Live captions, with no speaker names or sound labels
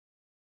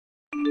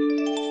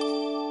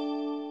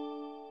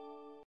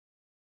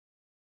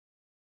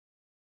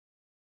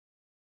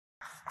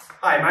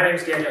Hi, my name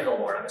is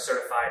Hilborn. I'm a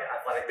certified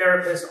athletic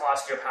therapist,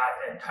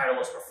 osteopath, and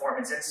Titleist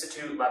Performance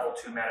Institute Level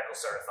 2 medical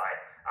certified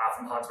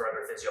from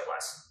Honsberger Physio.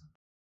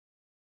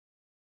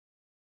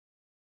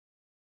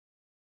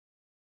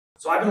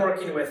 So I've been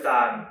working with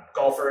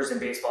golfers and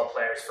baseball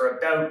players for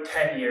about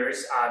 10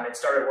 years and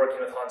started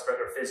working with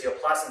Honsberger Physio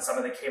Plus and some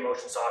of the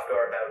K-Motion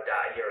software about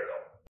a year ago.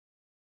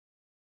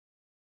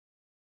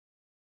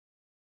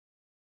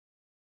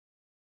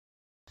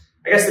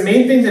 I guess the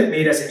main thing that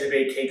made us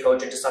integrate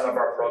K-Coach into some of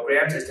our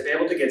programs is to be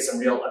able to get some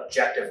real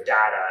objective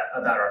data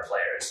about our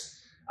players.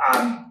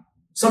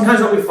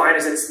 Sometimes what we find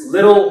is it's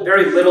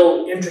very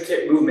little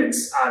intricate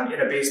movements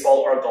in a baseball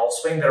or a golf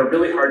swing that are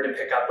really hard to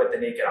pick up with the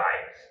naked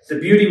eye. The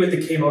beauty with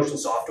the K-Motion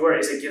software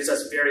is it gives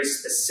us very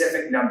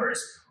specific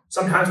numbers.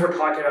 Sometimes we're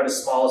talking about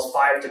as small as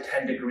 5 to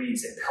 10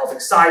 degrees in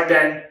pelvic side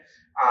bend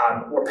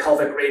or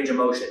pelvic range of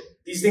motion.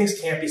 These things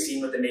can't be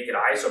seen with the naked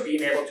eye, so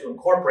being able to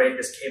incorporate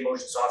this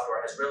K-Motion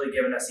software has really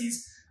given us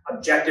these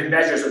objective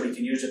measures that we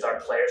can use with our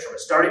players from a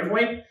starting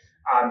point,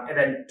 and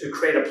then to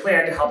create a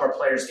plan to help our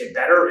players get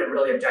better and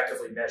really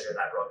objectively measure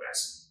that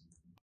progress.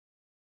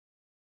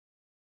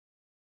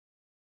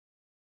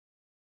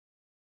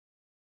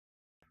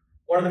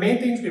 One of the main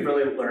things we've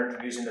really learned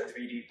from using the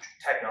 3D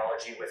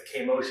technology with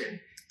K-Motion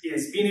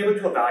is being able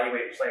to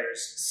evaluate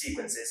players'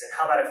 sequences and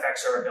how that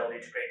affects our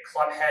ability to create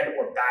club head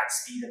or bat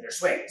speed in their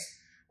swings.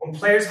 When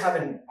players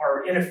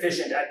are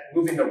inefficient at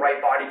moving the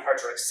right body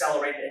parts or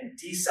accelerating and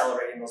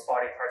decelerating those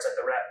body parts at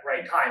the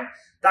right time,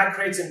 that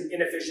creates an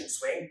inefficient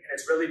swing, and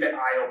it's really been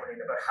eye-opening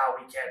about how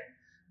we can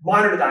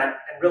monitor that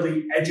and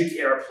really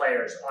educate our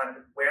players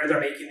on where they're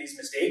making these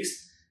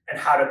mistakes and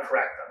how to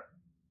correct them.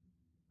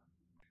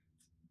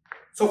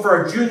 So for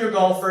our junior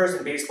golfers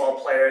and baseball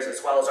players,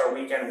 as well as our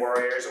weekend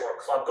warriors or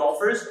club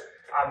golfers,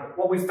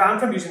 what we found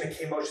from using the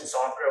K-Motion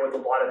software with a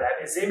lot of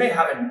that is they may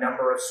have a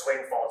number of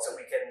swing faults that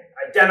we can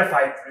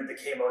identify through the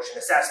K-Motion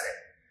assessment.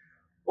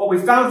 What we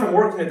found from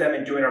working with them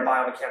and doing our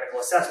biomechanical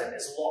assessment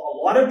is a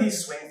lot of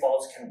these swing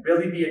faults can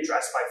really be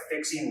addressed by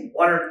fixing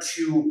one or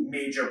two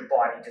major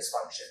body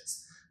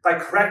dysfunctions. By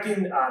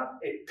correcting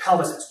a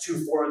pelvis that's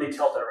too forwardly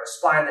tilted or a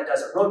spine that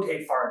doesn't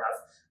rotate far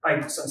enough,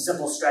 by some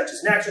simple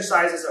stretches and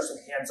exercises or some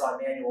hands-on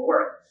manual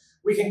work,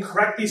 we can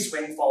correct these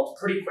swing faults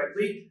pretty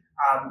quickly,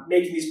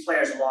 making these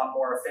players a lot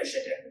more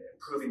efficient and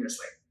improving their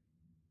swing.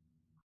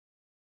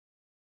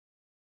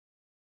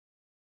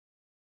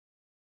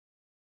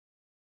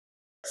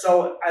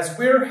 So as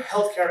we're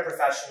healthcare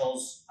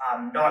professionals,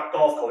 not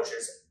golf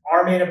coaches,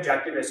 our main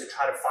objective is to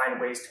try to find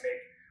ways to make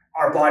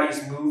our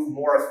bodies move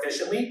more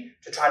efficiently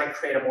to try to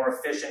create a more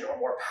efficient or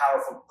more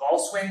powerful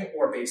golf swing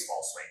or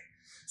baseball swing.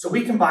 So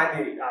we combine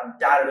the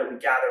data that we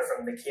gather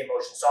from the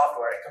K-Motion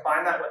software and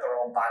combine that with our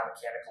own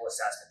biomechanical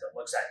assessment that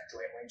looks at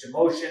joint range of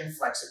motion,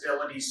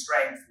 flexibility,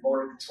 strength,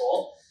 motor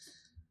control.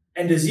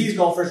 And does these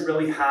golfers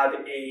really have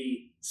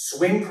a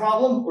swing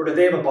problem, or do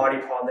they have a body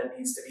problem that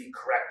needs to be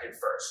corrected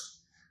first?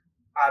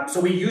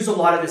 So we use a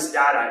lot of this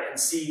data and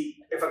see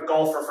if a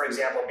golfer, for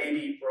example, may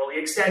be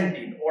early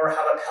extending or have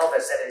a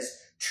pelvis that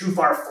is too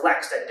far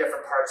flexed at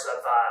different parts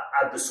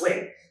of the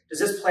swing. Does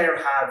this player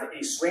have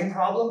a swing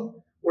problem,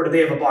 or do they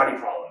have a body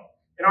problem?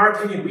 In our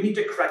opinion, we need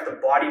to correct the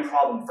body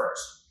problem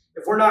first.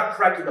 If we're not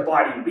correcting the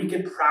body, we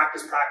can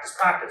practice,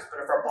 but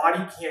if our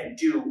body can't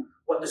do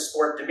what the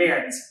sport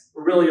demands,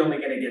 we're really only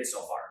going to get so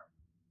far.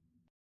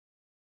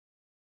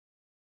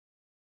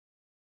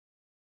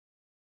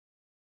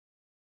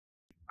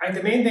 I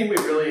think the main thing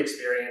we've really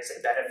experienced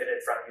and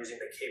benefited from using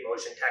the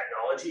K-Motion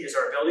technology is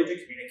our ability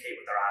to communicate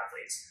with our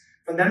athletes.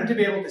 For them to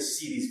be able to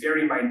see these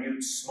very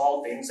minute,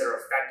 small things that are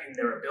affecting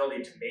their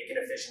ability to make an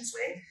efficient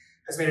swing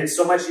has made it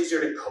so much easier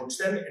to coach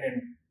them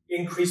and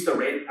increase the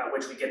rate at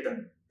which we get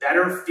them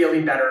better,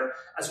 feeling better,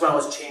 as well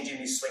as changing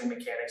these swing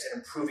mechanics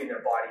and improving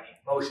their body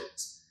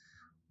motions.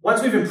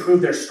 Once we've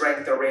improved their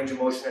strength, their range of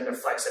motion, and their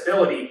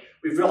flexibility,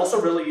 we've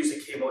also really used the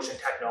K-Motion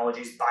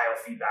technology's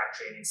biofeedback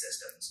training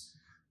systems.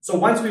 So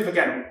once we've,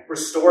 again,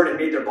 restored and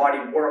made their body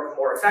work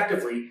more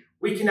effectively,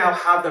 we can now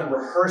have them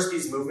rehearse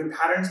these movement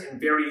patterns in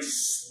very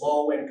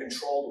slow and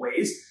controlled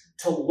ways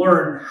to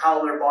learn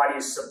how their body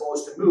is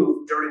supposed to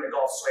move during the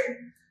golf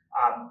swing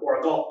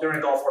during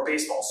a golf or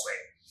baseball swing.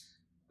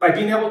 By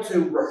being able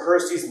to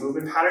rehearse these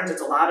movement patterns,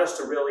 it's allowed us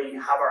to really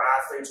have our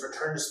athletes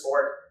return to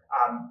sport,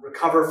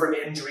 recover from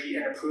injury,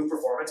 and improve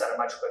performance at a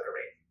much quicker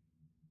rate.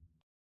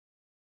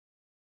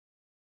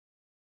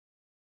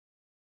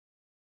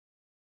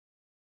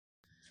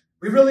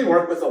 We really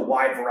work with a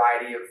wide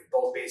variety of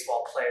both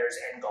baseball players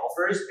and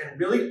golfers, and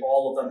really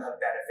all of them have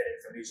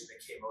benefited from using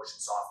the K-Motion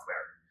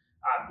software.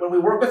 When we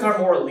work with our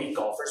more elite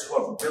golfers who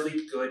have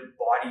really good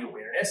body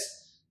awareness,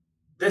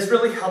 this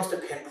really helps to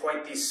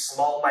pinpoint these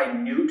small,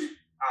 minute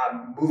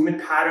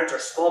movement patterns or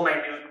small,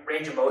 minute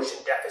range of motion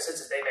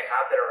deficits that they may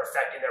have that are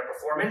affecting their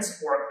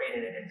performance or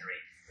creating an injury.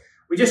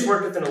 We just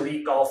worked with an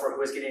elite golfer who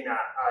was getting a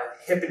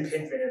hip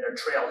impingement in their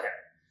trail hip.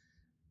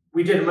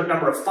 We did a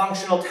number of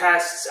functional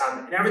tests,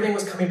 and everything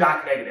was coming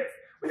back negative.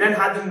 We then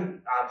had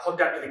them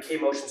hooked up to the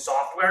K-Motion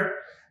software,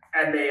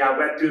 and they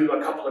went through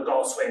a couple of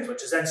golf swings,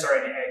 which is then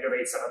starting to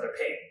aggravate some of their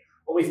pain.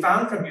 What we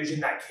found from using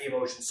that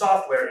K-Motion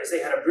software is they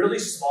had a really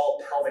small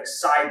pelvic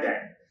side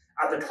bend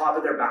at the top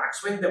of their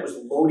backswing that was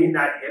loading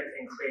that hip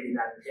and creating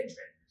that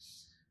impingement.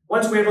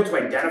 Once we were able to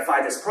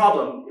identify this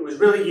problem, it was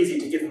really easy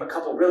to give them a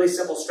couple really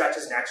simple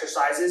stretches and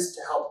exercises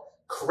to help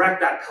correct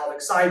that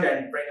pelvic side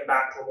bend, bring them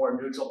back to a more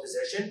neutral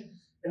position.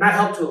 And that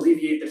helped to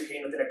alleviate the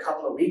pain within a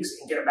couple of weeks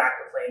and get them back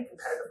to playing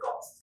competitive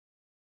golf.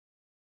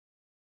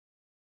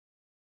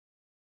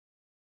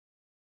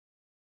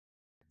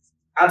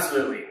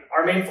 Absolutely.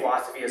 Our main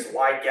philosophy is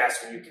why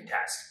guess when you can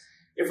test.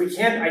 If we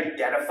can't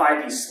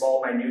identify these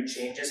small, minute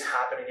changes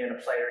happening in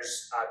a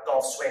player's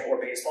golf swing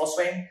or baseball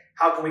swing,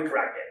 how can we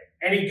correct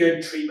it? Any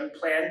good treatment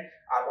plan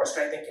or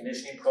strength and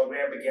conditioning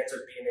program begins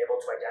with being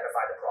able to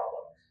identify the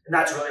problem. And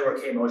that's really where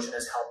K-Motion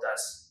has helped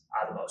us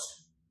the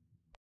most.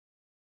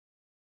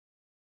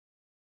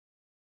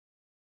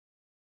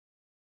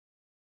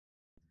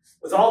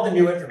 With all the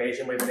new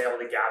information we've been able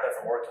to gather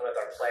from working with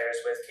our players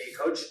with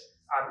K-Coach,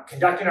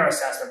 conducting our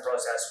assessment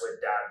process would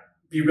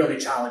be really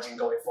challenging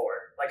going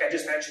forward. Like I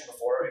just mentioned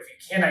before, if you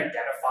can't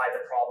identify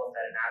the problem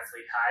that an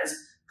athlete has,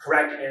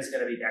 correcting it is going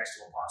to be next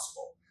to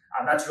impossible.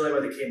 That's really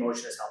where the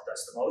K-Motion has helped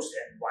us the most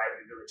and why it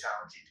would be really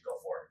challenging to go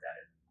forward with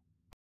that.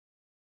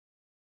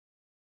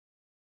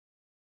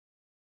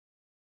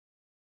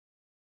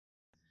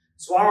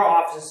 So our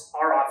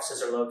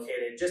offices are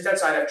located just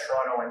outside of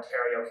Toronto,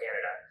 Ontario,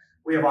 Canada.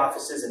 We have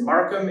offices in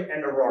Markham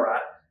and Aurora,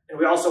 and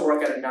we also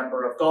work at a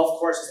number of golf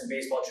courses and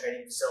baseball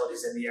training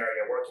facilities in the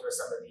area, working with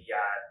some of the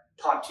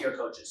top tier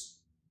coaches.